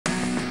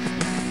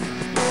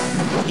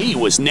He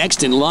was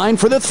next in line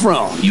for the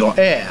throne. Your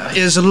heir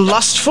is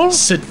lustful,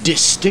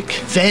 sadistic,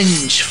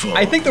 vengeful.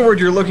 I think the word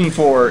you're looking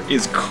for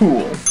is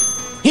cool.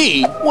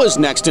 He was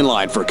next in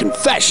line for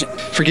confession.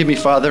 Forgive me,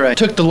 Father, I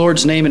took the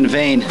Lord's name in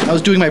vain. I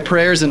was doing my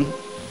prayers and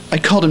I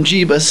called him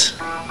Jeebus.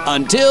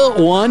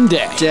 Until one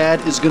day. Dad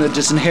is gonna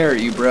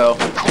disinherit you, bro.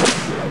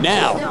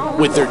 Now,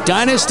 with their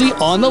dynasty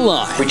on the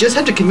line. We just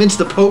have to convince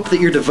the Pope that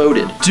you're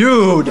devoted.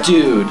 Dude,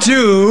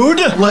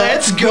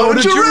 let's go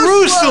to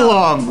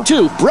Jerusalem!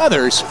 Two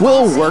brothers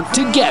will work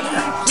together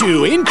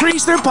to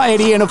increase their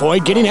piety and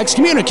avoid getting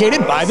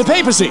excommunicated by the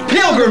papacy.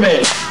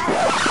 Pilgrimage!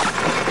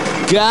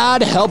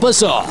 God help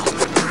us all.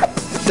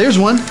 There's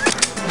one.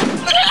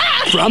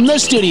 From the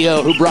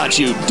studio who brought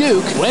you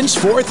Duke,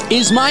 Whenceforth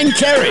Is Mine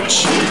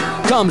Carriage,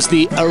 comes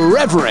the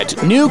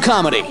irreverent new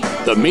comedy.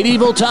 The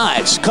Medieval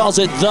Times calls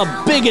it the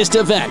biggest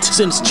event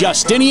since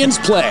Justinian's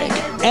plague.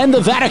 And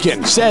the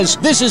Vatican says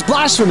this is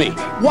blasphemy.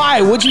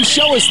 Why would you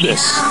show us this?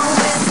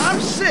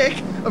 I'm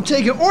sick of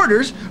taking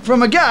orders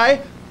from a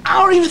guy I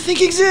don't even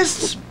think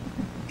exists.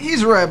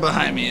 He's right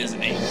behind me,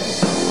 isn't he?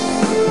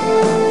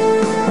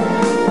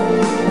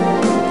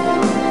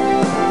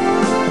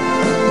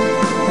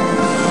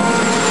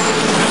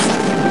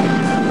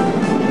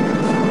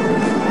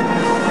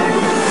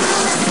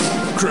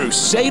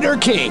 Crusader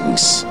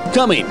Kings,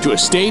 coming to a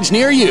stage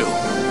near you.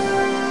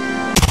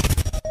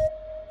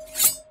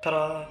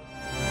 Ta-da!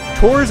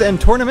 Tours and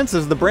Tournaments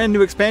is the brand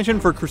new expansion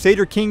for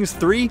Crusader Kings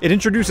 3. It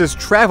introduces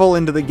travel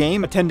into the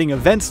game, attending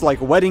events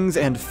like weddings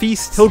and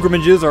feasts.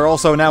 Pilgrimages are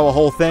also now a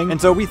whole thing, and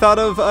so we thought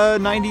of a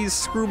 90s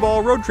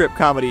screwball road trip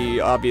comedy,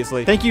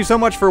 obviously. Thank you so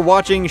much for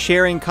watching,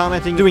 sharing,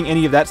 commenting. Doing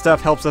any of that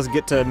stuff helps us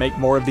get to make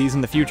more of these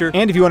in the future.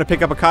 And if you want to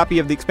pick up a copy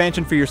of the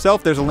expansion for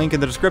yourself, there's a link in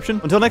the description.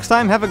 Until next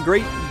time, have a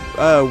great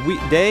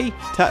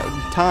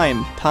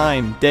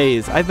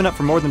days. I've been up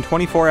for more than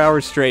 24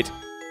 hours straight.